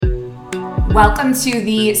Welcome to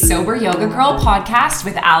the Sober Yoga Girl podcast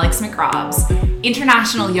with Alex McRobs,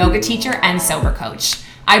 international yoga teacher and sober coach.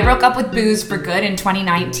 I broke up with booze for good in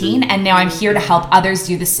 2019, and now I'm here to help others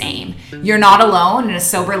do the same. You're not alone, and a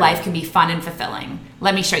sober life can be fun and fulfilling.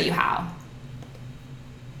 Let me show you how.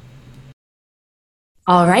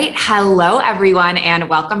 All right. Hello, everyone, and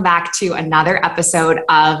welcome back to another episode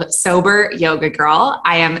of Sober Yoga Girl.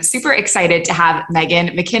 I am super excited to have Megan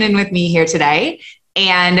McKinnon with me here today.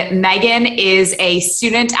 And Megan is a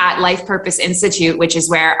student at Life Purpose Institute, which is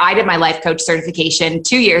where I did my life coach certification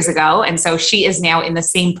 2 years ago. And so she is now in the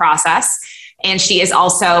same process. And she is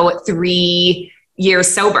also 3 years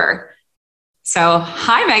sober. So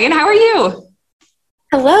hi, Megan. How are you?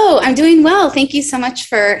 Hello. I'm doing well. Thank you so much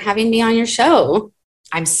for having me on your show.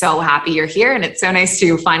 I'm so happy you're here. And it's so nice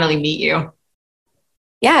to finally meet you.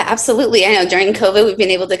 Yeah, absolutely. I know during COVID, we've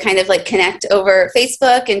been able to kind of like connect over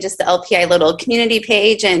Facebook and just the LPI little community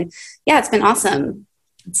page. And yeah, it's been awesome.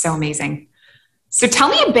 It's so amazing. So tell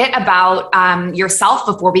me a bit about yourself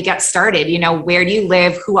before we get started. You know, where do you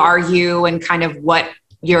live? Who are you? And kind of what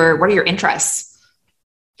are your interests?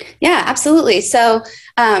 Yeah, absolutely. So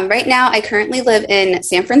right now I currently live in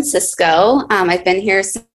San Francisco. I've been here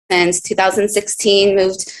since 2016,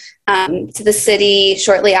 moved to the city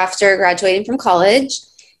shortly after graduating from college.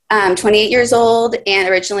 28 years old and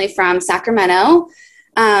originally from Sacramento.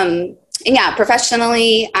 And yeah,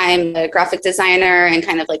 professionally, I'm a graphic designer and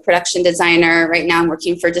kind of like production designer. Right now I'm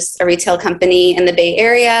working for just a retail company in the Bay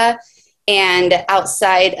Area. And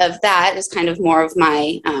outside of that is kind of more of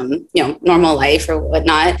my, normal life or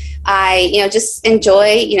whatnot. I, just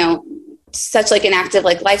enjoy, such like an active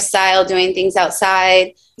like lifestyle, doing things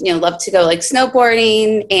outside, love to go like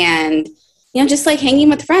snowboarding and just like hanging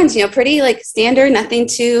with friends, pretty like standard, nothing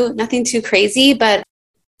too crazy. But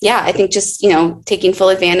yeah, I think just, taking full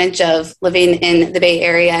advantage of living in the Bay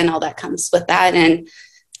Area and all that comes with that. And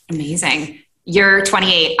amazing. You're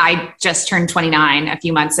 28. I just turned 29 a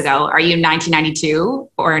few months ago. Are you 1992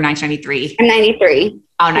 or 1993? I'm 93.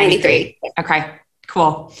 Oh, 93. Okay,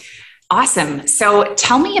 cool. Awesome. So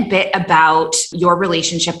tell me a bit about your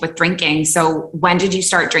relationship with drinking. So when did you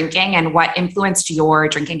start drinking and what influenced your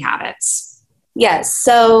drinking habits? Yes.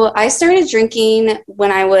 So I started drinking when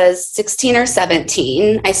I was 16 or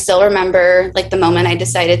 17. I still remember like the moment I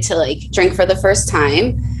decided to like drink for the first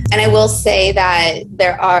time. And I will say that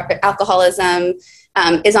alcoholism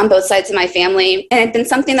is on both sides of my family. And it's been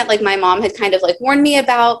something that like my mom had kind of like warned me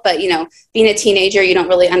about, but being a teenager, you don't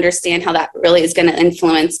really understand how that really is going to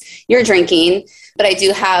influence your drinking. But I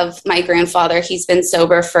do have my grandfather. He's been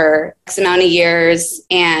sober for X amount of years.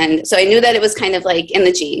 And so I knew that it was kind of like in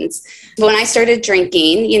the genes. But when I started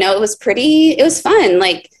drinking, it was fun.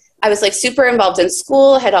 Like I was like super involved in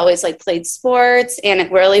school, had always like played sports. And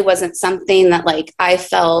it really wasn't something that like I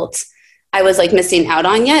felt I was like missing out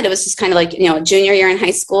on yet. It was just kind of like, junior year in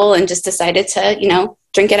high school and just decided to,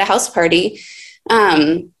 drink at a house party.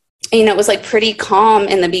 It was like pretty calm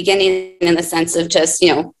in the beginning in the sense of just,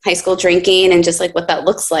 high school drinking and just like what that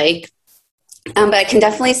looks like. But I can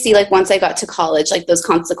definitely see like once I got to college, like those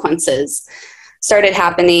consequences started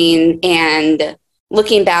happening, and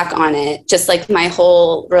looking back on it, just like my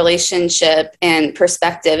whole relationship and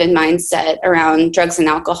perspective and mindset around drugs and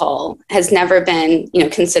alcohol has never been,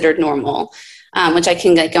 considered normal, which I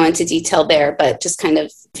can go into detail there, but just kind of,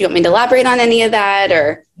 if you want me to elaborate on any of that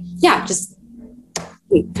or just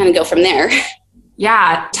kind of go from there.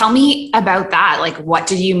 Yeah. Tell me about that. Like, what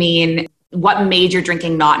did you mean? What made your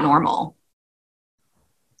drinking not normal?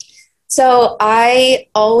 So I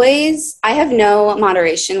have no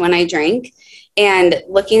moderation when I drink. And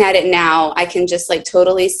looking at it now, I can just like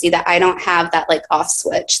totally see that I don't have that like off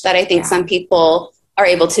switch that I think some people are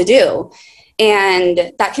able to do.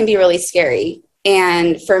 And that can be really scary.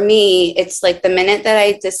 And for me, it's like the minute that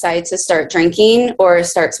I decide to start drinking or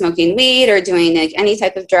start smoking weed or doing like any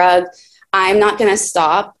type of drug, I'm not going to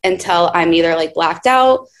stop until I'm either like blacked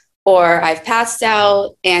out or I've passed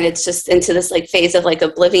out. And it's just into this like phase of like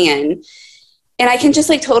oblivion. And I can just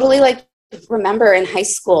like totally like remember in high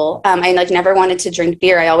school, I like never wanted to drink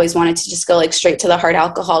beer. I always wanted to just go like straight to the hard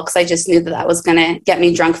alcohol because I just knew that was going to get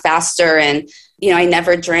me drunk faster. And, I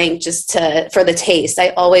never drank just for the taste. I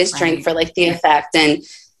always drank for like the effect. And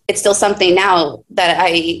it's still something now that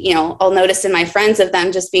I'll notice in my friends of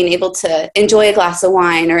them just being able to enjoy a glass of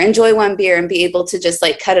wine or enjoy one beer and be able to just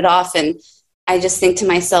like cut it off. And I just think to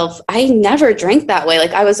myself, I never drank that way.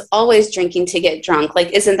 Like I was always drinking to get drunk.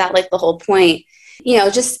 Like, isn't that like the whole point?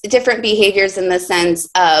 Just different behaviors in the sense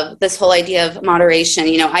of this whole idea of moderation.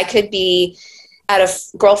 I could be at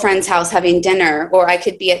a girlfriend's house having dinner, or I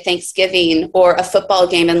could be at Thanksgiving or a football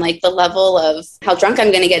game, and like the level of how drunk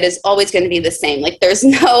I'm going to get is always going to be the same. Like there's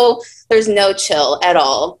no chill at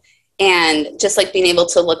all. And just like being able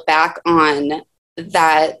to look back on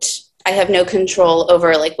that, I have no control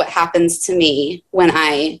over like what happens to me when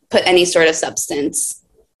I put any sort of substance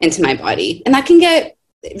into my body. And that can get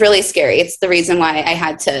really scary. It's the reason why I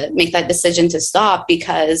had to make that decision to stop,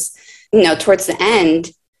 because, towards the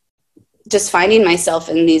end, just finding myself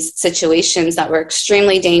in these situations that were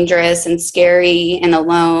extremely dangerous and scary and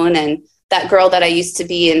alone. And that girl that I used to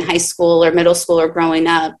be in high school or middle school or growing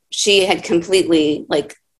up, she had completely,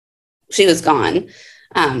 she was gone.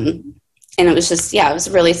 And it was just, it was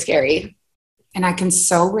really scary. And I can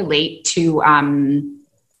so relate to,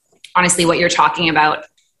 honestly, what you're talking about.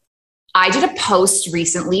 I did a post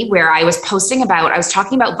recently where I was talking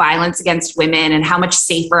about violence against women and how much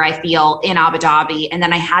safer I feel in Abu Dhabi. And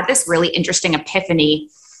then I had this really interesting epiphany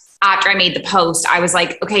after I made the post. I was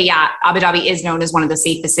like, okay, yeah, Abu Dhabi is known as one of the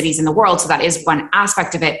safest cities in the world. So that is one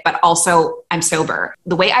aspect of it, but also I'm sober.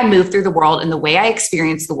 The way I move through the world and the way I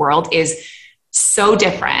experience the world is so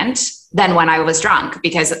different than when I was drunk,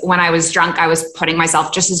 because when I was drunk, I was putting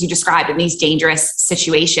myself, just as you described, in these dangerous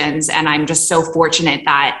situations. And I'm just so fortunate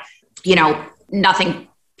that nothing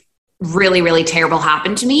really, really terrible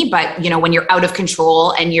happened to me. But, when you're out of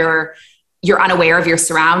control and you're unaware of your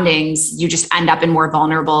surroundings, you just end up in more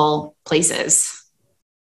vulnerable places.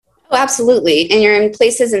 Oh, absolutely. And you're in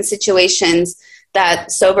places and situations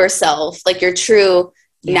that sober self, like your true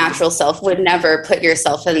natural self, would never put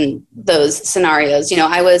yourself in those scenarios.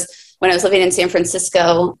 When I was living in San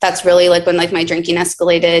Francisco, that's really like when like my drinking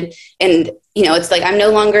escalated. And, it's like I'm no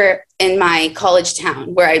longer in my college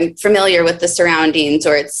town where I'm familiar with the surroundings,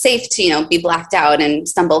 or it's safe to, be blacked out and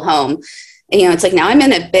stumble home. And, it's like now I'm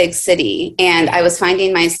in a big city, and I was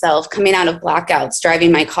finding myself coming out of blackouts,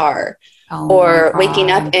 driving my car, or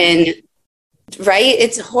waking up in, right?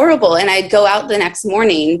 It's horrible. And I'd go out the next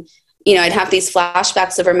morning, I'd have these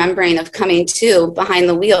flashbacks of remembering of coming to behind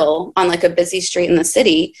the wheel on like a busy street in the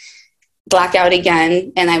city, blackout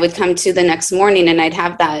again. And I would come to the next morning and I'd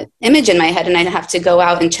have that image in my head, and I'd have to go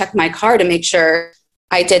out and check my car to make sure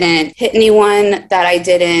I didn't hit anyone, that I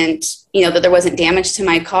didn't, that there wasn't damage to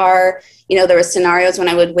my car. There were scenarios when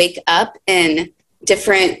I would wake up in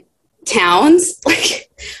different towns. Like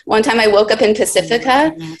one time I woke up in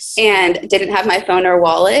Pacifica and didn't have my phone or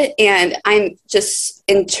wallet. And I'm just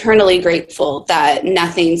internally grateful that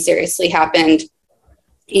nothing seriously happened.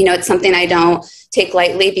 It's something I don't take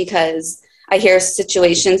lightly, because I hear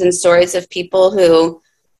situations and stories of people who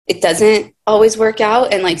it doesn't always work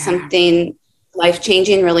out, and something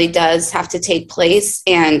life-changing really does have to take place.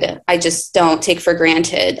 And I just don't take for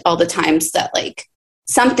granted all the times that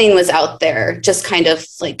something was out there just kind of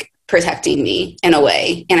protecting me in a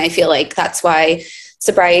way. And I feel like that's why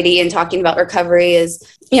sobriety and talking about recovery is,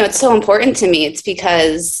 it's so important to me. It's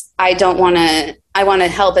because I want to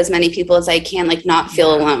help as many people as I can, not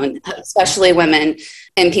feel alone, especially women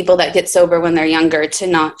and people that get sober when they're younger, to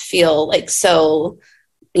not feel so,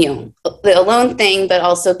 the alone thing, but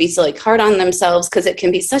also be so hard on themselves, because it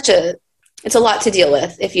can be it's a lot to deal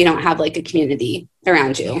with if you don't have a community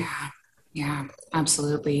around you. Yeah,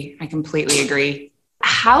 absolutely. I completely agree.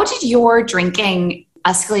 How did your drinking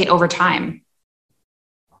escalate over time?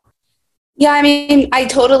 Yeah, I mean, I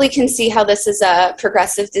totally can see how this is a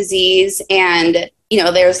progressive disease. And,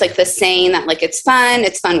 there's this saying that it's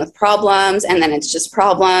fun with problems, and then it's just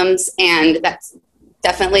problems. And that's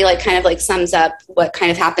definitely sums up what kind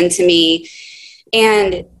of happened to me.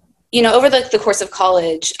 And, over the course of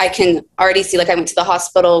college, I can already see, I went to the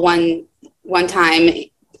hospital one time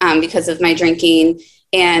because of my drinking.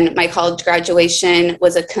 And my college graduation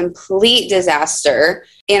was a complete disaster.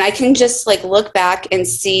 And I can just look back and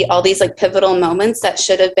see all these pivotal moments that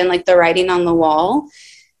should have been the writing on the wall.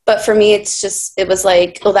 But for me, it was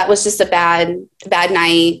that was just a bad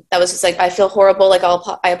night. That was just I feel horrible.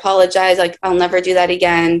 I apologize. I'll never do that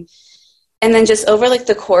again. And then just over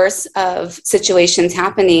the course of situations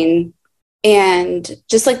happening, and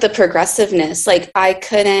just the progressiveness, it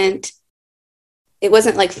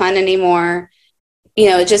wasn't fun anymore.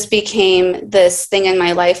 It just became this thing in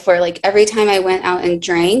my life where every time I went out and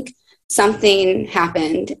drank, something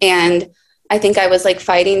happened. And I think I was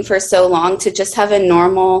fighting for so long to just have a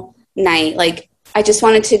normal night. I just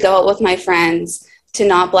wanted to go out with my friends, to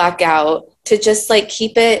not black out, to just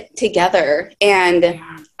keep it together. And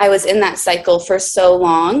I was in that cycle for so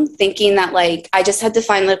long, thinking that I just had to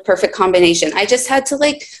find the perfect combination. I just had to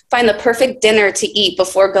find the perfect dinner to eat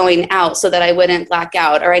before going out so that I wouldn't black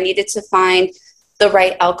out, or I needed to find the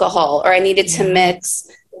right alcohol, or I needed to mix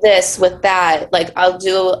this with that. Like I'll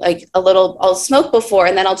do like I'll smoke before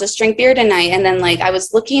and then I'll just drink beer tonight. And then like I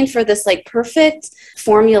was looking for this like perfect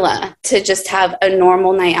formula to just have a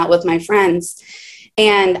normal night out with my friends.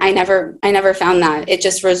 And I never found that. It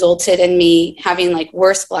just resulted in me having like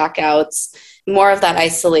worse blackouts, more of that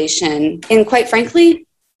isolation. And quite frankly,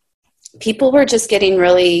 people were just getting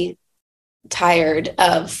really tired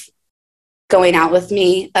of going out with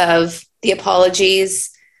me, of the apologies,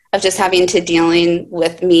 of just having to dealing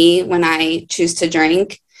with me when I choose to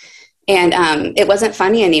drink. And it wasn't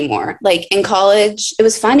funny anymore. Like in college, it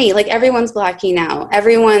was funny. Like everyone's blacking out.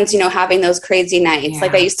 Everyone's, having those crazy nights. Yeah.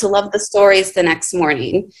 Like I used to love the stories the next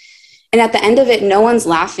morning. And at the end of it, no one's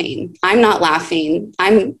laughing. I'm not laughing.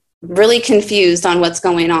 I'm really confused on what's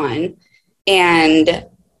going on. And,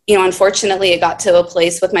 unfortunately, it got to a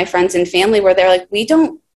place with my friends and family where they're like, we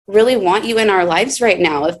don't really want you in our lives right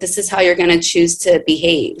now if this is how you're going to choose to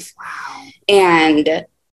behave. Wow. And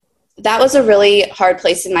that was a really hard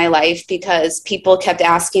place in my life because people kept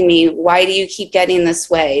asking me, why do you keep getting this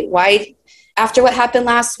way? Why, after what happened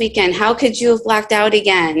last weekend, how could you have blacked out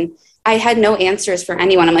again? I had no answers for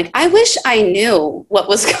anyone. I'm like, I wish I knew what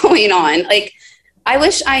was going on. Like, I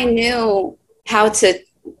wish I knew how to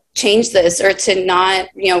change this or to not,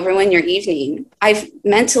 ruin your evening. I've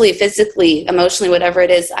mentally, physically, emotionally, whatever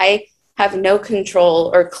it is, I have no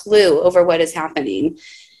control or clue over what is happening.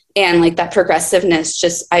 And like that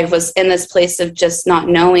progressiveness, I was in this place of just not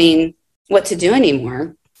knowing what to do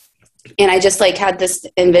anymore. And I just like had this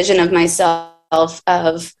envision of myself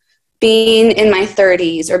of being in my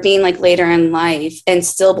 30s or being like later in life and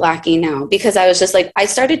still blacking out, because I was just like, I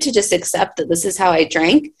started to just accept that this is how I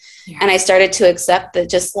drank. Yeah. And I started to accept that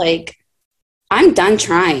just like, I'm done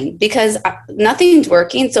trying because nothing's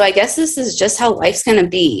working. So I guess this is just how life's going to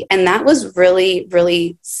be. And that was really,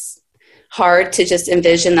 really hard to just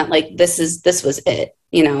envision that like, this was it,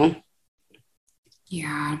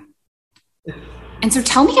 Yeah. And so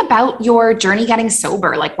tell me about your journey getting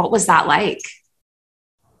sober. Like, what was that like?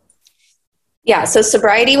 Yeah. So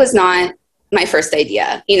sobriety was not my first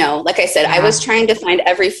idea. Like I said, I was trying to find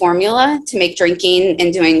every formula to make drinking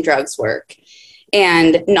and doing drugs work,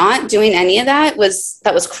 and not doing any of that was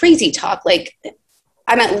crazy talk. Like,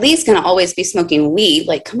 I'm at least going to always be smoking weed.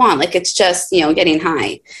 Like, come on, like it's just, getting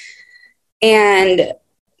high. And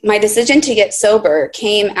my decision to get sober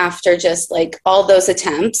came after just like all those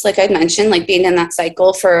attempts, like I mentioned, like being in that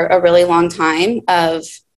cycle for a really long time of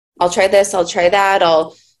I'll try this, I'll try that,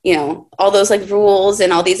 I'll, all those like rules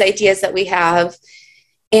and all these ideas that we have.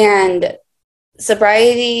 And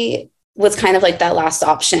sobriety was kind of like that last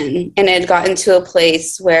option. And it had gotten to a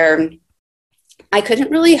place where I couldn't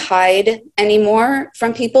really hide anymore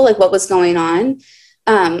from people, like what was going on.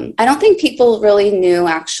 I don't think people really knew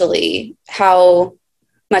actually how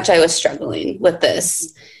much I was struggling with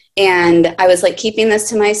this. And I was like keeping this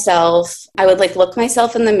to myself. I would like look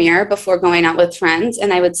myself in the mirror before going out with friends.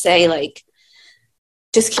 And I would say like,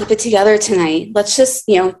 just keep it together tonight. Let's just,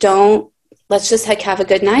 let's just like have a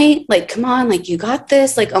good night. Like, come on, like you got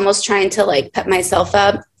this, like almost trying to like pep myself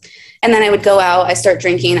up. And then I would go out, I start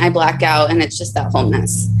drinking, I black out, and it's just that whole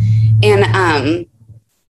mess. And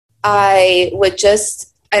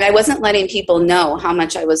I wasn't letting people know how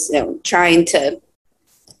much I was, trying to,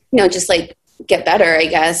 just like get better, I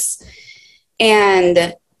guess.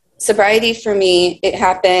 And sobriety for me, it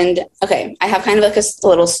happened. Okay. I have kind of like a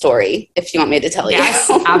little story if you want me to tell you. Yes,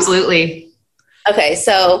 absolutely. Okay.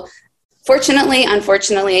 So fortunately,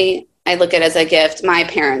 unfortunately, I look at it as a gift. My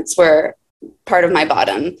parents were part of my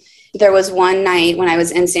bottom. There was one night when I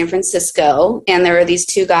was in San Francisco and there were these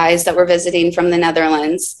two guys that were visiting from the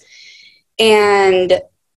Netherlands, and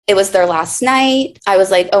it was their last night. I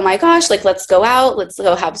was like, oh my gosh, like, let's go out. Let's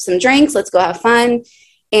go have some drinks. Let's go have fun.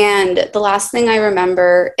 And the last thing I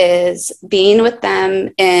remember is being with them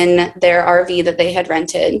in their RV that they had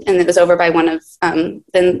rented. And it was over by one of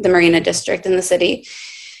the Marina District in the city.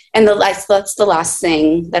 And that's the last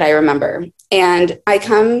thing that I remember. And I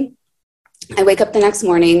wake up the next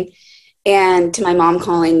morning and to my mom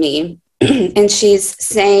calling me, and she's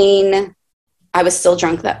saying, I was still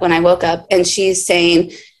drunk when I woke up, and she's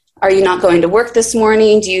saying, are you not going to work this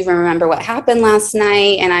morning? Do you even remember what happened last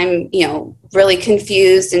night? And I'm, really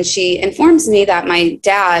confused. And she informs me that my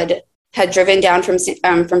dad had driven down from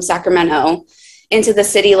Sacramento into the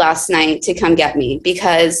city last night to come get me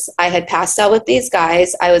because I had passed out with these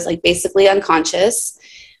guys. I was like basically unconscious.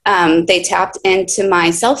 They tapped into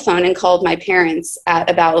my cell phone and called my parents at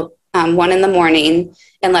about 1 a.m.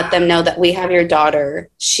 and let them know that we have your daughter.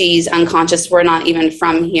 She's unconscious. We're not even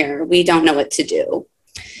from here. We don't know what to do.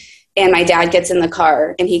 And my dad gets in the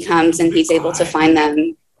car and he comes and he's able to find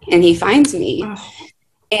them, and he finds me.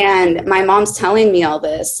 And my mom's telling me all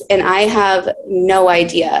this, and I have no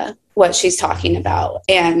idea what she's talking about.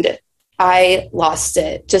 And I lost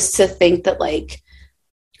it just to think that, like,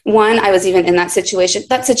 one, I was even in that situation.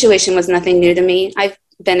 That situation was nothing new to me. I've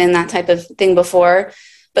been in that type of thing before.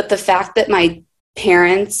 But the fact that my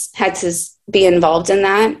parents had to be involved in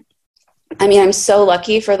that, I mean, I'm so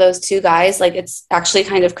lucky for those two guys. Like, it's actually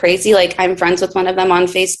kind of crazy. Like, I'm friends with one of them on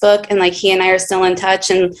Facebook, and like he and I are still in touch,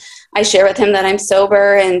 and I share with him that I'm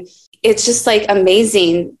sober. And it's just like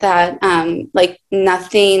amazing that like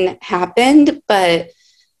nothing happened. But,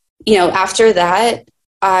 you know, after that,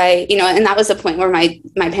 and that was the point where my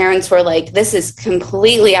parents were like, this is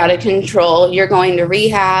completely out of control. You're going to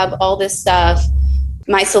rehab, all this stuff.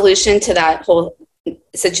 My solution to that whole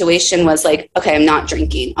situation was like, okay, I'm not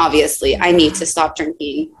drinking. Obviously, I need to stop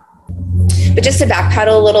drinking. But just to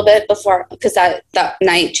backpedal a little bit before, because that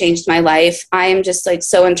night changed my life. I am just like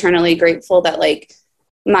so internally grateful that like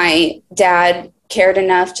my dad cared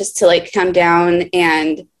enough just to like come down,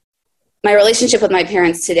 and my relationship with my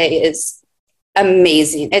parents today is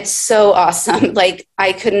amazing. It's so awesome. Like,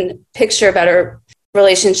 I couldn't picture a better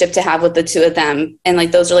relationship to have with the two of them. And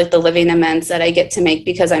like, those are like the living amends that I get to make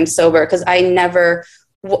because I'm sober, because I never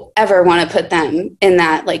ever want to put them in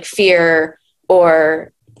that like fear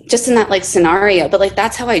or just in that like scenario. But like,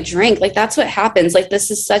 that's how I drink. Like, that's what happens. Like, this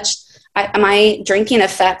is my drinking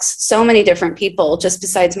affects so many different people just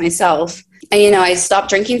besides myself. And, you know, I stopped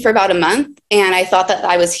drinking for about a month, and I thought that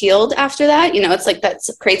I was healed after that. You know, it's like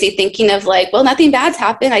that's crazy thinking of like, well, nothing bad's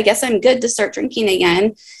happened. I guess I'm good to start drinking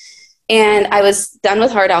again. And I was done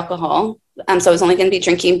with hard alcohol. So I was only going to be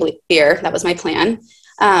drinking beer. That was my plan.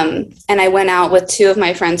 And I went out with two of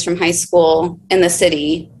my friends from high school in the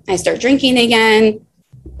city. I started drinking again.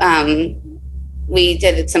 We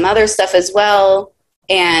did some other stuff as well.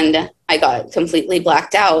 And I got completely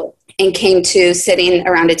blacked out and came to sitting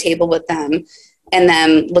around a table with them, and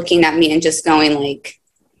them looking at me and just going like,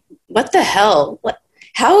 what the hell?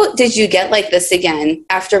 How did you get like this again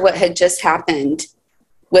after what had just happened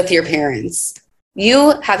with your parents?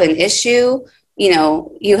 You have an issue, you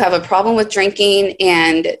know, you have a problem with drinking,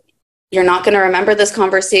 and you're not going to remember this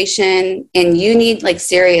conversation, and you need like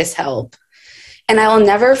serious help. And I will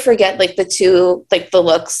never forget like the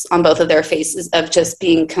looks on both of their faces of just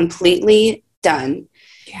being completely done.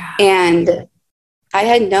 Yeah. And I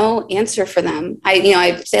had no answer for them.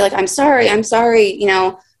 I say like, I'm sorry, you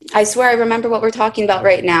know, I swear I remember what we're talking about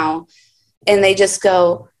right now. And they just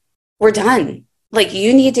go, we're done. Like,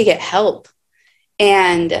 you need to get help.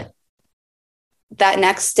 And that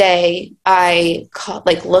next day I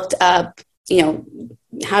looked up, you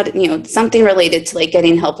know, something related to like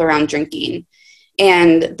getting help around drinking.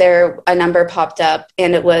 And a number popped up,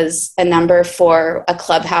 and it was a number for a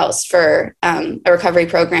clubhouse for a recovery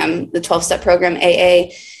program, the 12-step program,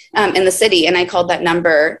 AA, in the city. And I called that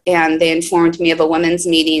number, and they informed me of a women's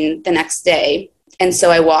meeting the next day. And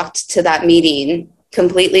so I walked to that meeting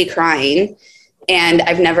completely crying, and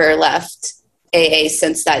I've never left AA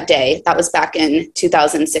since that day. That was back in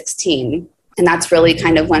 2016. And that's really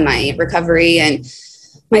kind of when my recovery and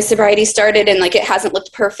my sobriety started. And like, it hasn't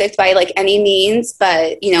looked perfect by like any means,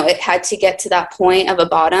 but you know, it had to get to that point of a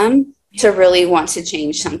bottom to really want to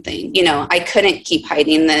change something. You know, I couldn't keep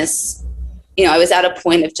hiding this. You know, I was at a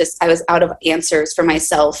point of I was out of answers for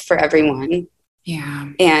myself, for everyone.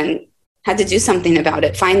 Yeah. And had to do something about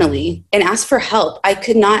it finally, and ask for help. I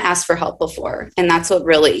could not ask for help before. And that's what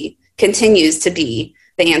really continues to be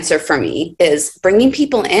the answer for me, is bringing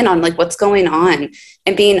people in on like what's going on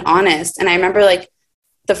and being honest. And I remember like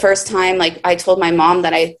the first time, like I told my mom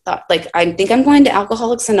that I thought like, I think I'm going to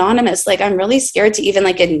Alcoholics Anonymous. Like, I'm really scared to even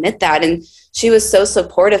like admit that. And she was so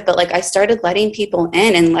supportive, but like I started letting people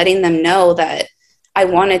in and letting them know that I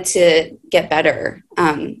wanted to get better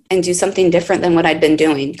and do something different than what I'd been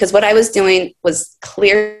doing. Because what I was doing was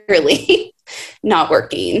clearly not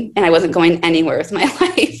working, and I wasn't going anywhere with my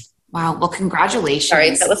life. Wow. Well, congratulations. Sorry,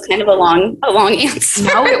 that was kind of a long answer.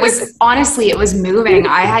 No, it was moving.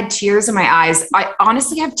 I had tears in my eyes. I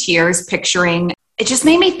honestly have tears picturing, it just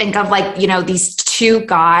made me think of like, you know, these two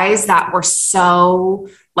guys that were so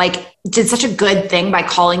like, did such a good thing by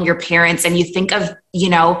calling your parents. And you think of, you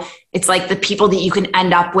know, it's like the people that you can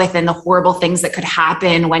end up with and the horrible things that could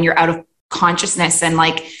happen when you're out of consciousness. And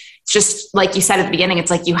like, it's just like you said at the beginning, it's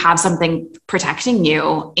like you have something protecting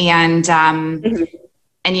you. And,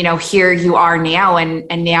 and, you know, here you are now,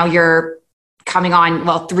 and now you're coming on,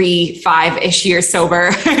 5-ish years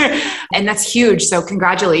sober. And that's huge. So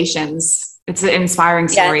congratulations. It's an inspiring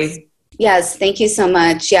story. Yes. Thank you so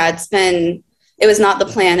much. Yeah. It was not the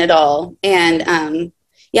plan at all. And,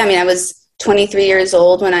 I was 23 years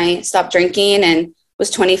old when I stopped drinking, and was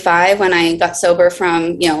 25 when I got sober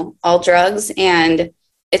from, all drugs. And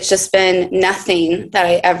it's just been nothing that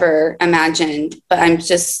I ever imagined. But I'm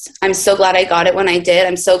so glad I got it when I did.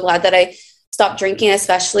 I'm so glad that I stopped drinking,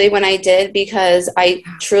 especially when I did, because I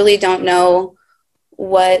truly don't know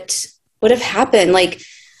what would have happened. Like,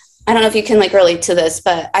 I don't know if you can like relate to this,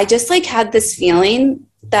 but I just like had this feeling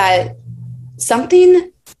that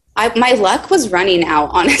my luck was running out,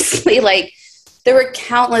 honestly. Like, there were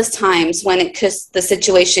countless times when the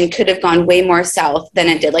situation could have gone way more south than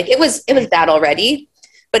it did. Like, it was bad already,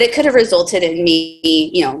 but it could have resulted in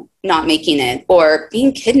me, not making it or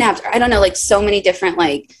being kidnapped. Or I don't know, like so many different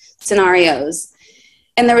like scenarios.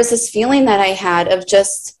 And there was this feeling that I had of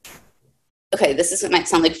just, okay, might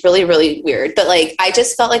sound like really, really weird, but like, I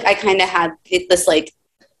just felt like I kind of had this like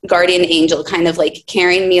guardian angel kind of like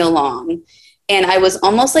carrying me along. And I was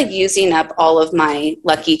almost like using up all of my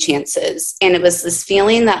lucky chances. And it was this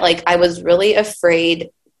feeling that like, I was really afraid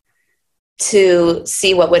to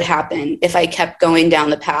see what would happen if I kept going down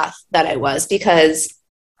the path that I was, because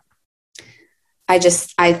I'm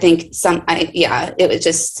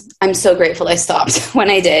so grateful I stopped when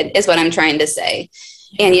I did, is what I'm trying to say.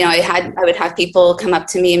 And, I would have people come up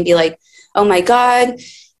to me and be like, oh my God,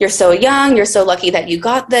 you're so young. You're so lucky that you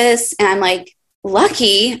got this. And I'm like,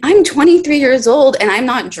 lucky? I'm 23 years old and I'm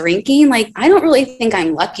not drinking. Like, I don't really think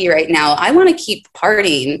I'm lucky right now. I want to keep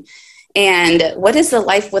partying. And what does the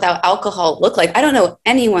life without alcohol look like? I don't know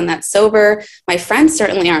anyone that's sober. My friends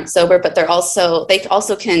certainly aren't sober, but they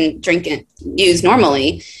also can drink and use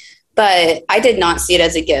normally. But I did not see it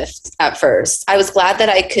as a gift at first. I was glad that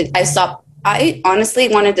I honestly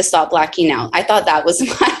wanted to stop blacking out. I thought that was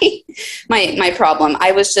my problem.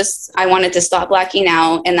 I wanted to stop blacking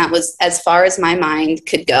out. And that was as far as my mind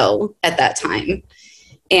could go at that time.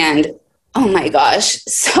 And oh my gosh,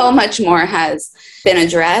 so much more has been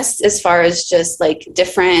addressed as far as just like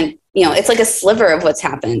different, it's like a sliver of what's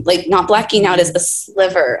happened. Like, not blacking out is a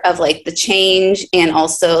sliver of like the change and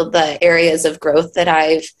also the areas of growth that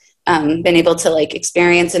I've been able to like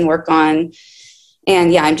experience and work on.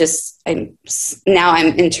 And yeah, I'm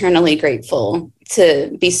internally grateful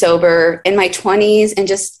to be sober in my 20s and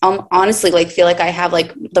just honestly like feel like I have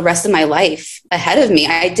like the rest of my life ahead of me.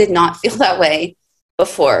 I did not feel that way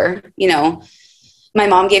before. My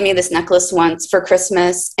mom gave me this necklace once for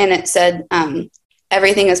Christmas and it said,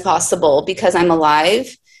 everything is possible because I'm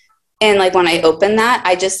alive. And like, when I opened that,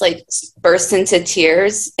 I just like burst into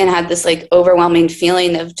tears and had this like overwhelming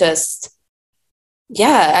feeling of just,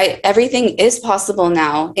 everything is possible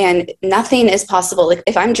now and nothing is possible. Like,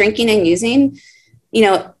 if I'm drinking and using,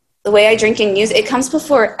 the way I drink and use, it comes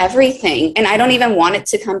before everything. And I don't even want it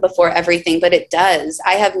to come before everything, but it does.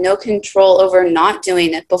 I have no control over not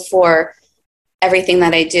doing it before everything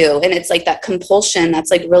that I do. And it's like that compulsion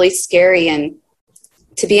that's like really scary. And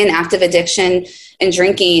to be in active addiction and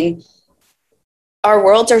drinking, our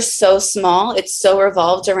worlds are so small. It's so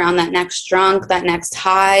revolved around that next drunk, that next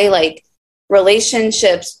high, like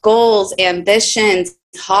relationships, goals, ambitions,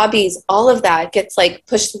 hobbies, all of that gets like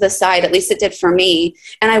pushed to the side. At least it did for me.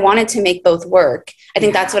 And I wanted to make both work. I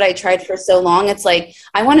think that's what I tried for so long. It's like,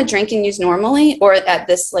 I want to drink and use normally or at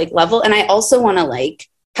this like level. And I also want to like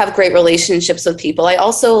have great relationships with people. I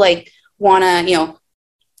also like want to,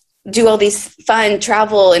 do all these fun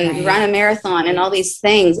travel and run a marathon and all these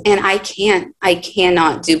things. And I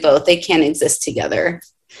cannot do both. They can't exist together.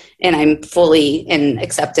 And I'm fully in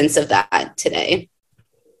acceptance of that today.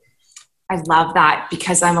 I love that.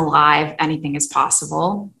 Because I'm alive, anything is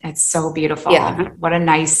possible. It's so beautiful. Yeah. What a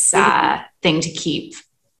nice thing to keep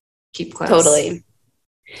close. Totally.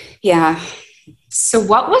 Yeah. So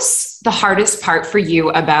what was the hardest part for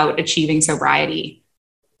you about achieving sobriety?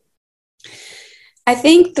 I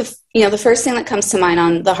think the first thing that comes to mind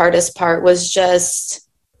on the hardest part was just,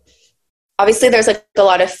 obviously there's like a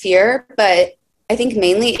lot of fear, but I think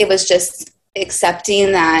mainly it was just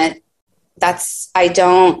accepting that I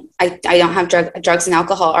don't have drugs and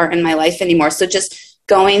alcohol aren't in my life anymore. So just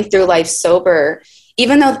going through life sober,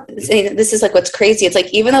 even though this is like what's crazy. It's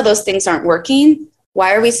like, even though those things aren't working,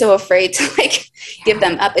 why are we so afraid to like give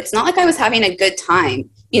them up? It's not like I was having a good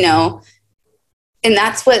time, and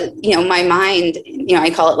that's what, my mind,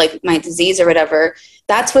 I call it like my disease or whatever.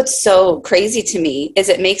 That's what's so crazy to me is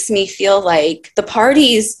it makes me feel like the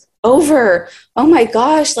party's over. Oh my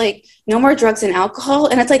gosh, like no more drugs and alcohol.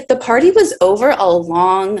 And it's like the party was over a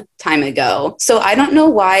long time ago. So I don't know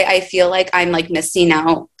why I feel like I'm like missing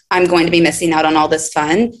out. I'm going to be missing out on all this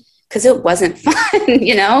fun because it wasn't fun,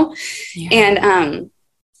 Yeah. And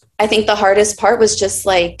I think the hardest part was just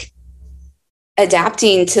like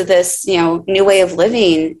adapting to this, new way of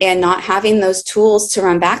living and not having those tools to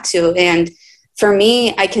run back to. And for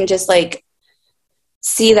me, I can just like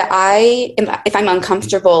see that if I'm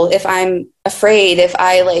uncomfortable, if I'm afraid, if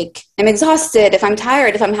I like am exhausted, if I'm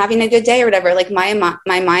tired, if I'm having a good day or whatever, like my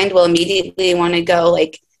mind will immediately want to go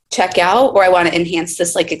like check out, or I want to enhance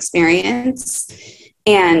this like experience.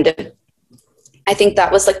 And I think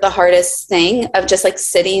that was like the hardest thing of just like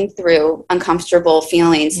sitting through uncomfortable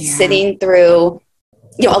feelings, sitting through,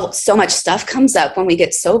 you know, so much stuff comes up when we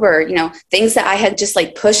get sober, you know, things that I had just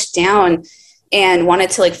like pushed down and wanted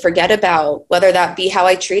to like forget about, whether that be how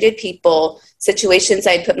I treated people, situations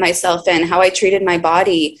I put myself in, how I treated my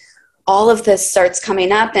body. All of this starts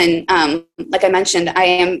coming up. And like I mentioned, I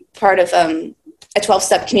am part of a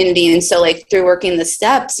 12-step community. And so like through working the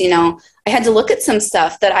steps, you know, I had to look at some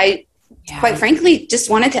stuff that I quite frankly just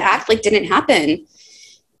wanted to act like didn't happen.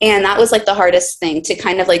 And that was like the hardest thing, to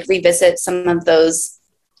kind of like revisit some of those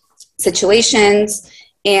situations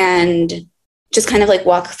and just kind of like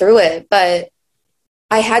walk through it. But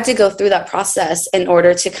I had to go through that process in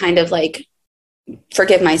order to kind of like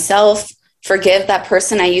forgive myself, forgive that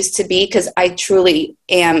person I used to be, because I truly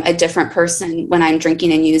am a different person when I'm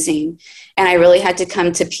drinking and using. And I really had to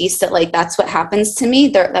come to peace that like, that's what happens to me.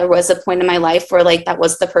 There was a point in my life where like, that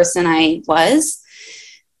was the person I was,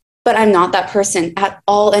 but I'm not that person at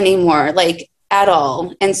all anymore, like at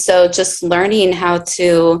all. And so just learning how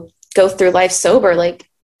to go through life sober, like,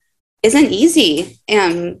 isn't easy.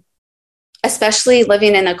 Especially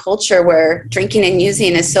living in a culture where drinking and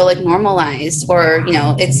using is so like normalized, or, you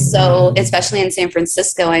know, it's so, especially in San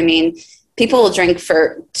Francisco, I mean, people will drink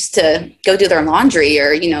for just to go do their laundry,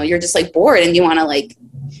 or, you know, you're just like bored and you want to like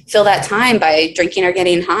fill that time by drinking or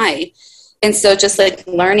getting high. And so just like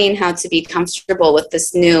learning how to be comfortable with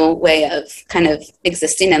this new way of kind of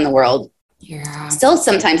existing in the world. Yeah. Still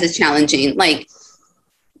sometimes it's challenging. Like,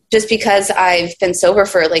 just because I've been sober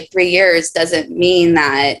for like 3 years doesn't mean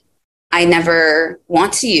that I never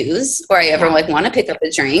want to use, or I ever like want to pick up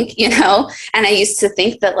a drink, you know? And I used to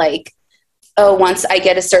think that like, oh, once I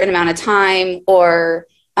get a certain amount of time, or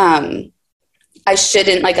I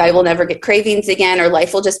shouldn't, like, I will never get cravings again, or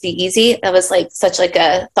life will just be easy. That was like such like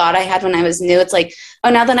a thought I had when I was new. It's like, oh,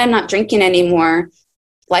 now that I'm not drinking anymore,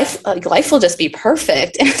 life will just be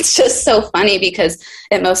perfect. And it's just so funny because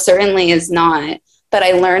it most certainly is not. But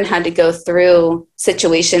I learned how to go through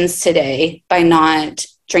situations today by not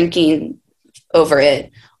drinking over it,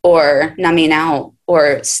 or numbing out,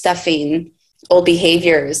 or stuffing old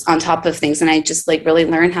behaviors on top of things. And I just like really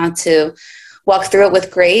learned how to walk through it with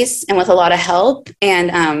grace and with a lot of help,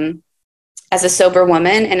 and as a sober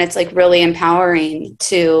woman. And it's like really empowering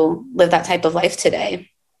to live that type of life today.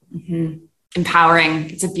 Mm-hmm.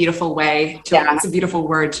 Empowering. It's a beautiful way to, it's a beautiful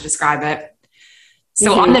word to describe it.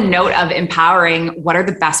 So on the note of empowering, what are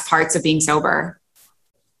the best parts of being sober?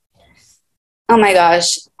 Oh my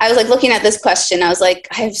gosh. I was like looking at this question. I was like,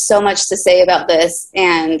 I have so much to say about this,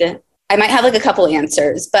 and I might have like a couple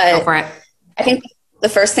answers, but go for it. I think the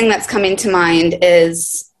first thing that's coming to mind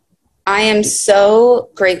is I am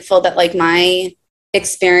so grateful that like my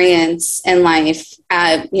experience in life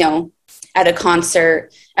at, you know, at a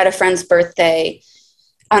concert, at a friend's birthday,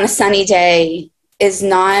 on a sunny day,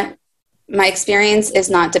 my experience is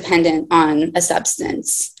not dependent on a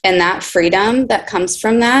substance. And that freedom that comes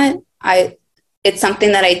from that, it's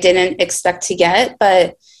something that I didn't expect to get,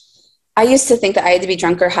 but I used to think that I had to be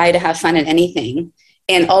drunk or high to have fun at anything,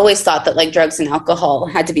 and always thought that like drugs and alcohol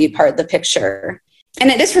had to be part of the picture. And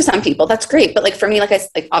it is for some people, that's great. But like for me,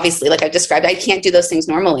 obviously, like I described, I can't do those things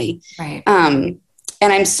normally. Right. And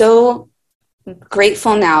I'm so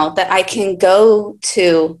grateful now that I can go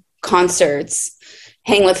to concerts,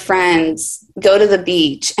 hang with friends, go to the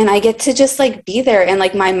beach, and I get to just like be there. And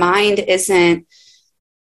like my mind isn't,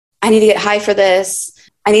 I need to get high for this.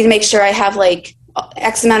 I need to make sure I have like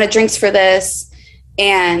X amount of drinks for this.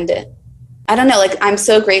 And I don't know, like I'm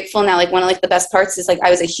so grateful now. Like one of like the best parts is like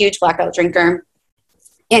I was a huge blackout drinker,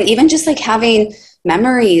 and even just like having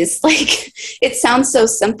memories, like it sounds so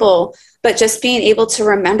simple, but just being able to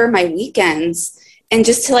remember my weekends and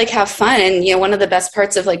just to like have fun. And, you know, one of the best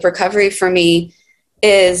parts of like recovery for me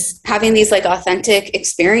is having these like authentic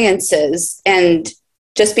experiences, and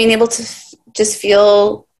just being able to just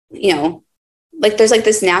feel, you know, like there's like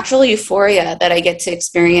this natural euphoria that I get to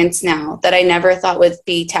experience now that I never thought would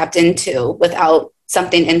be tapped into without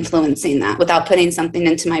something influencing that, without putting something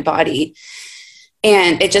into my body.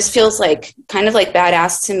 And it just feels like kind of like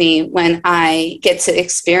badass to me when I get to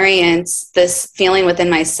experience this feeling within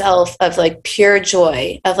myself of like pure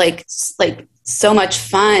joy, of like so much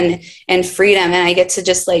fun and freedom. And I get to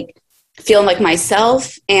just like feel like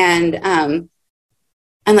myself. And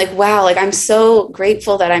I'm like, wow, like I'm so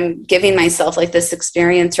grateful that I'm giving myself like this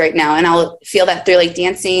experience right now. And I'll feel that through like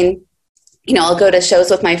dancing. You know, I'll go to shows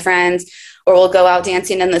with my friends, or we'll go out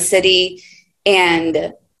dancing in the city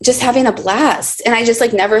and just having a blast. And I just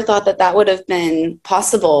like never thought that that would have been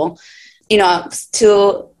possible. You know,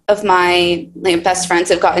 two of my like best friends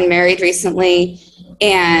have gotten married recently,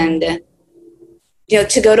 and, you know,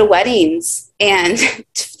 to go to weddings, and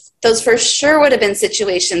those for sure would have been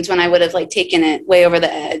situations when I would have like taken it way over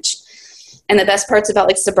the edge. And the best parts about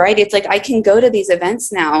like sobriety, it's like I can go to these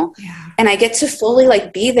events now, and I get to fully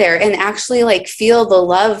like be there and actually like feel the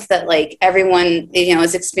love that like everyone, you know,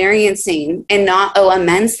 is experiencing, and not owe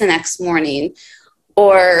amends the next morning.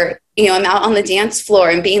 Or, you know, I'm out on the dance floor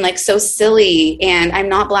and being like so silly, and I'm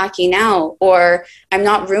not blacking out, or I'm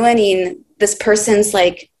not ruining this person's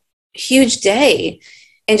like huge day.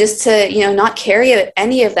 And just to, you know, not carry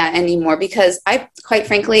any of that anymore, because I, quite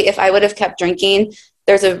frankly, if I would have kept drinking,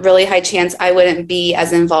 there's a really high chance I wouldn't be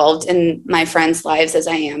as involved in my friends' lives as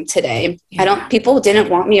I am today. People didn't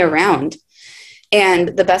want me around. And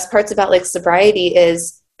the best parts about like sobriety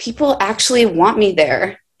is people actually want me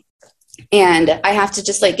there. And I have to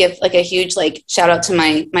just like give like a huge like shout out to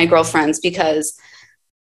my girlfriends, because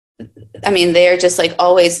I mean, they're just like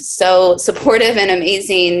always so supportive and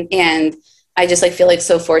amazing. And I just like feel like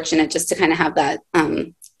so fortunate just to kind of have that,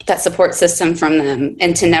 that support system from them,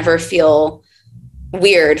 and to never feel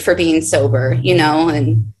weird for being sober, you know.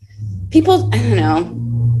 And people, I don't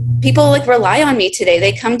know, people like rely on me today.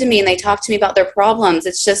 They come to me and they talk to me about their problems.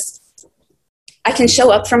 It's just, I can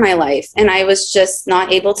show up for my life. And I was just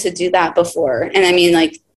not able to do that before. And I mean,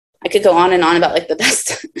 like, I could go on and on about like the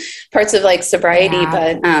best parts of like sobriety,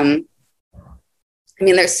 but I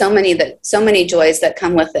mean, there's so many joys that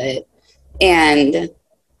come with it. And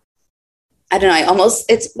I don't know,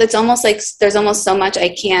 it's almost like there's almost so much I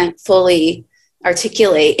can't fully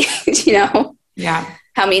articulate, you know,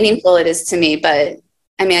 how meaningful it is to me. But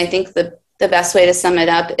I mean, I think the best way to sum it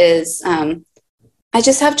up is, I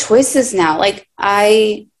just have choices now. Like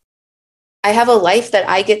I have a life that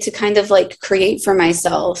I get to kind of like create for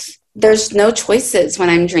myself. There's no choices when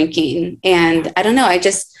I'm drinking. And I don't know, I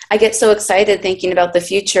get so excited thinking about the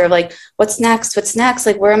future of like, what's next?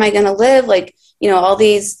 Like, where am I going to live? Like, you know, all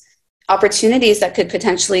these opportunities that could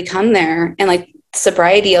potentially come there. And like,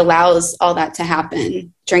 sobriety allows all that to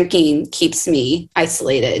happen. Drinking keeps me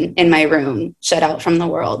isolated in my room, shut out from the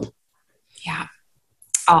world. Yeah.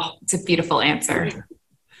 Oh, it's a beautiful answer.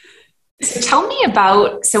 So tell me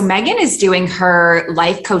about, so Megan is doing her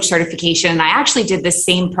life coach certification. And I actually did the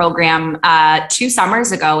same program 2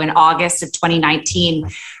 summers ago in August of 2019.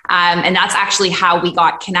 And that's actually how we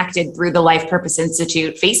got connected through the Life Purpose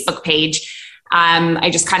Institute Facebook page.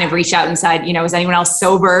 I just kind of reached out and said, you know, is anyone else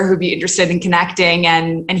sober who'd be interested in connecting?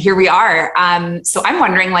 And here we are. So I'm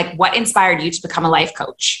wondering, like, what inspired you to become a life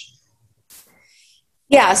coach?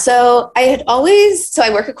 Yeah. So I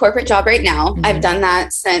work a corporate job right now. Mm-hmm. I've done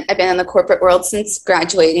that since I've been in the corporate world since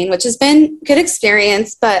graduating, which has been a good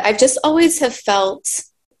experience, but I've just always have felt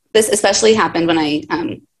this, especially happened when I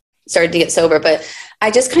started to get sober, but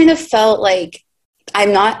I just kind of felt like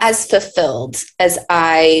I'm not as fulfilled as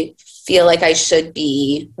I feel like I should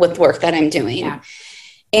be with work that I'm doing. Yeah.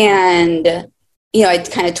 And, you know, I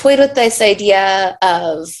kind of toyed with this idea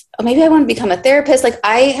of, oh, maybe I want to become a therapist. Like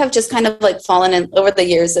I have just kind of like fallen in over the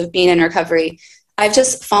years of being in recovery. I've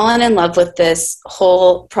just fallen in love with this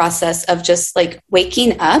whole process of just like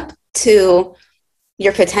waking up to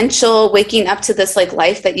your potential, waking up to this like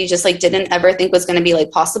life that you just like didn't ever think was going to be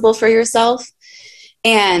like possible for yourself.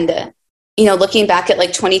 And, you know, looking back at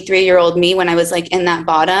like 23-year-old me when I was like in that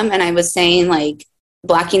bottom and I was saying like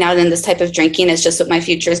blacking out in this type of drinking is just what my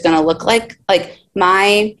future is going to look like. Like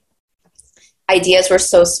my ideas were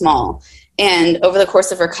so small. And over the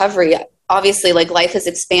course of recovery, obviously like life has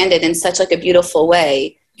expanded in such like a beautiful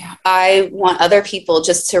way. Yeah. I want other people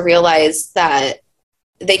just to realize that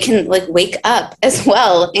they can like wake up as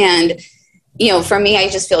well. And, you know, for me, I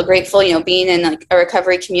just feel grateful, you know, being in like a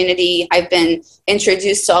recovery community. I've been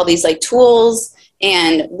introduced to all these like tools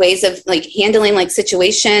and ways of like handling like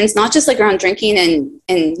situations, not just like around drinking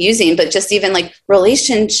and using, but just even like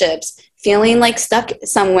relationships, feeling like stuck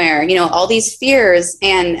somewhere, you know, all these fears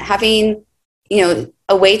and having, you know,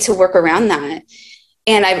 a way to work around that.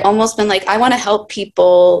 And I've almost been like, I want to help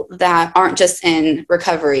people that aren't just in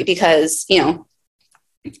recovery because, you know,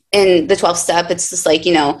 in the 12th step, it's just like,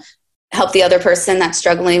 you know, help the other person that's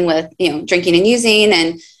struggling with, you know, drinking and using.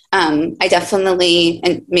 And I definitely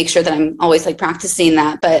and make sure that I'm always like practicing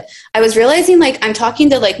that. But I was realizing like I'm talking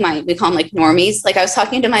to like we call them like normies. Like I was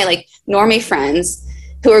talking to my like normie friends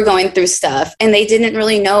who are going through stuff and they didn't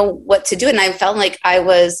really know what to do. And I felt like I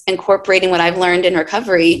was incorporating what I've learned in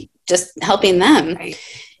recovery, just helping them. Right.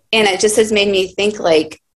 And it just has made me think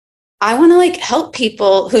like, I want to like help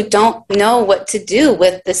people who don't know what to do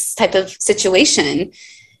with this type of situation,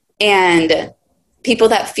 and people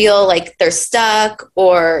that feel like they're stuck,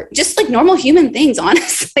 or just like normal human things,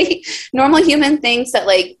 honestly, normal human things that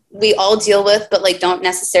like we all deal with, but like don't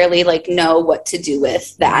necessarily like know what to do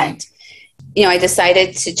with that. Right. You know, I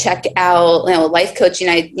decided to check out, life coaching.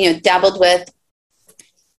 I, dabbled with,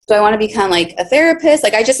 do I want to become like a therapist?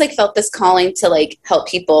 Like, I just like felt this calling to like help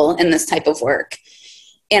people in this type of work.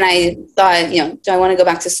 And I thought, do I want to go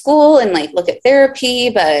back to school and like look at therapy?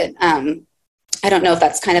 But I don't know if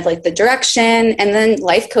that's kind of like the direction. And then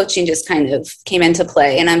life coaching just kind of came into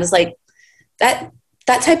play. And I was like, that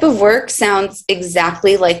type of work sounds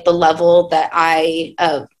exactly like the level that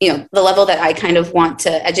the level that I kind of want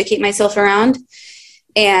to educate myself around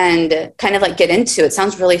and kind of like get into. It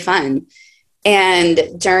sounds really fun. And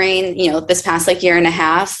during, this past like year and a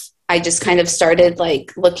half, I just kind of started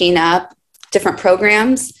like looking up different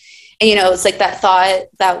programs. And, it's like that thought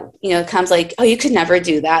that, comes like, oh, you could never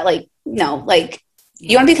do that. Like, no, like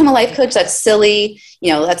you want to become a life coach? That's silly.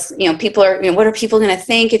 That's, people are, what are people going to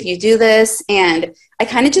think if you do this? And I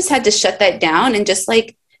kind of just had to shut that down and just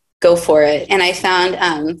like go for it. And I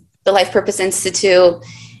found the Life Purpose Institute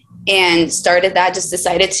and started that, just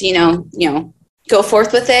decided to, go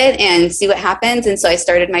forth with it and see what happens. And so I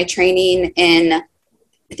started my training in,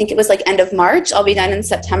 I think it was like end of March. I'll be done in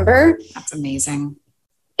September. That's amazing.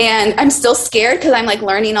 And I'm still scared because I'm like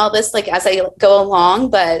learning all this like as I go along,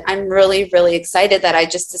 but I'm really, really excited that I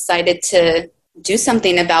just decided to do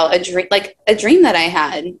something about a dream that I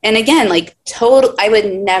had. And again, like I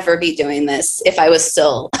would never be doing this if I was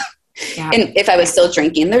still, if I was still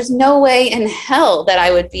drinking. There's no way in hell that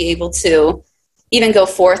I would be able to even go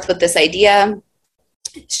forth with this idea,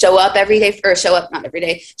 show up every week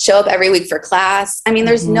for class. I mean,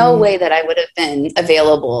 there's no way that I would have been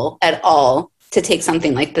available at all to take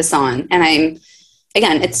something like this on. And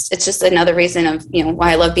it's just another reason of,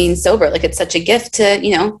 why I love being sober. Like it's such a gift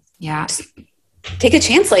to, take a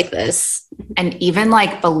chance like this. And even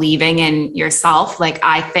like believing in yourself. Like,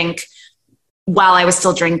 I think while I was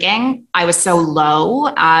still drinking, I was so low.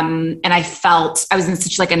 And I felt I was in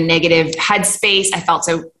such like a negative headspace. I felt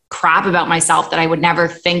so crap about myself that I would never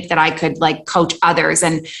think that I could like coach others.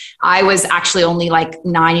 And I was actually only like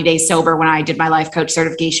 90 days sober when I did my life coach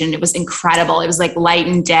certification. It was incredible. It was like light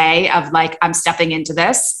and day of like, I'm stepping into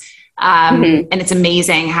this. And it's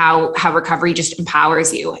amazing how recovery just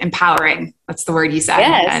empowers you. Empowering. That's the word you said.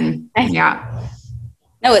 Yes. And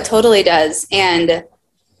No, it totally does. And,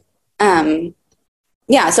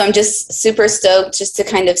 so I'm just super stoked just to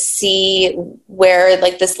kind of see where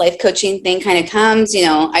like this life coaching thing kind of comes.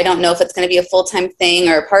 I don't know if it's going to be a full-time thing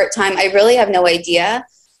or part-time. I really have no idea,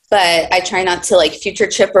 but I try not to like future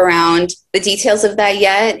trip around the details of that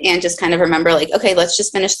yet, and just kind of remember like, okay, let's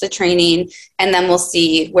just finish the training and then we'll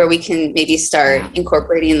see where we can maybe start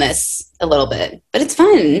incorporating this a little bit, but it's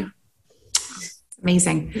fun.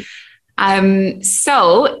 Amazing.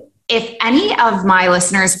 So if any of my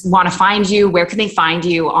listeners want to find you, where can they find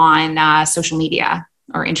you on social media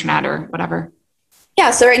or internet or whatever?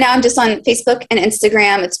 Yeah. So right now I'm just on Facebook and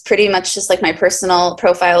Instagram. It's pretty much just like my personal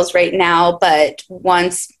profiles right now. But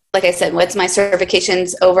once my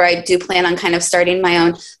certification's over, I do plan on kind of starting my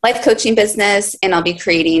own life coaching business, and I'll be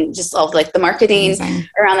creating just all of like the marketing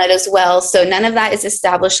around that as well. So none of that is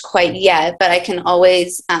established quite yet, but I can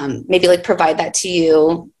always maybe like provide that to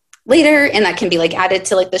you later, and that can be like added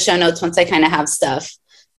to like the show notes once I kind of have stuff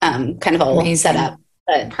kind of all set up.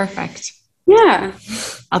 But perfect. Yeah.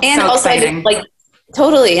 That's and so also exciting.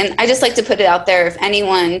 Totally. And I just like to put it out there, if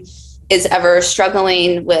anyone is ever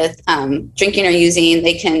struggling with drinking or using,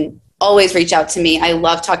 they can always reach out to me. I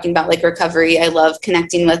love talking about like recovery. I love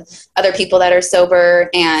connecting with other people that are sober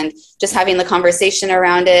and just having the conversation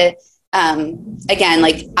around it. Again,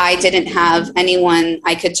 like I didn't have anyone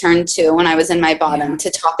I could turn to when I was in my bottom to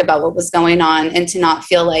talk about what was going on, and to not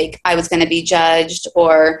feel like I was going to be judged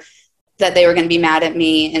or that they were going to be mad at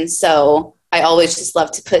me. And so I always just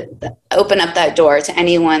love to open up that door to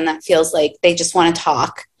anyone that feels like they just want to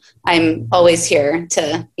talk. I'm always here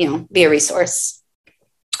to, be a resource.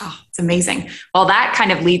 Oh, it's amazing. Well, that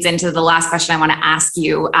kind of leads into the last question I want to ask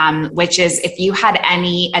you, which is if you had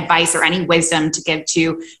any advice or any wisdom to give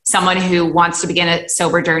to someone who wants to begin a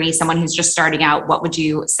sober journey, someone who's just starting out, what would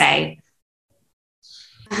you say?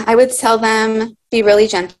 I would tell them, be really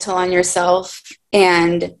gentle on yourself,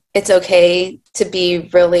 and it's okay to be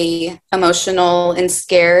really emotional and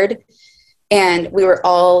scared. And we were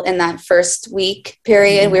all in that first week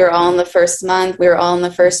period. We were all in the first month. We were all in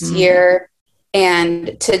the first year.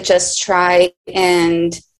 And to just try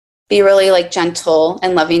and be really like gentle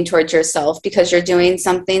and loving towards yourself, because you're doing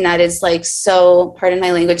something that is like so, pardon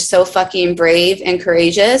my language, so fucking brave and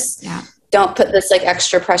courageous. Yeah. Don't put this like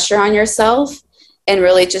extra pressure on yourself, and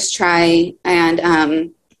really just try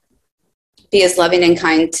and be as loving and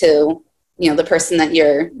kind to, the person that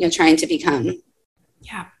you're trying to become.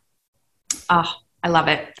 Yeah. Oh, I love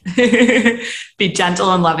it. Be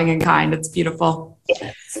gentle and loving and kind. It's beautiful.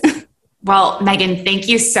 Yes. Well, Megan, thank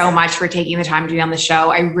you so much for taking the time to be on the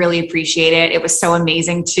show. I really appreciate it. It was so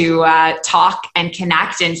amazing to talk and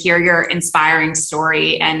connect and hear your inspiring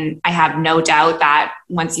story. And I have no doubt that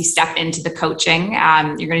once you step into the coaching,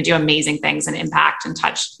 you're going to do amazing things and impact and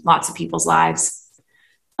touch lots of people's lives.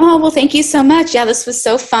 Oh, well, thank you so much. Yeah, this was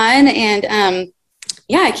so fun. And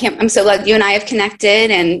I'm so glad you and I have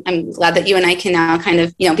connected, and I'm glad that you and I can now kind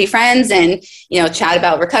of, be friends and, chat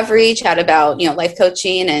about recovery, chat about, life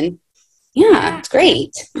coaching, and yeah, it's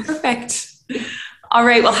great. Perfect. All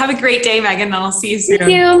right. Well, have a great day, Megan, and I'll see you soon.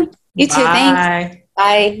 Thank you. You too. Thanks.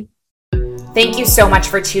 Bye. Thank you so much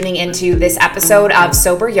for tuning into this episode of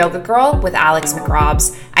Sober Yoga Girl with Alex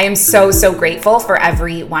McRobbs. I am so grateful for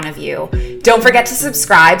every one of you. Don't forget to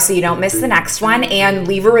subscribe so you don't miss the next one, and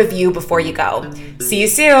leave a review before you go. See you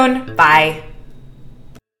soon. Bye.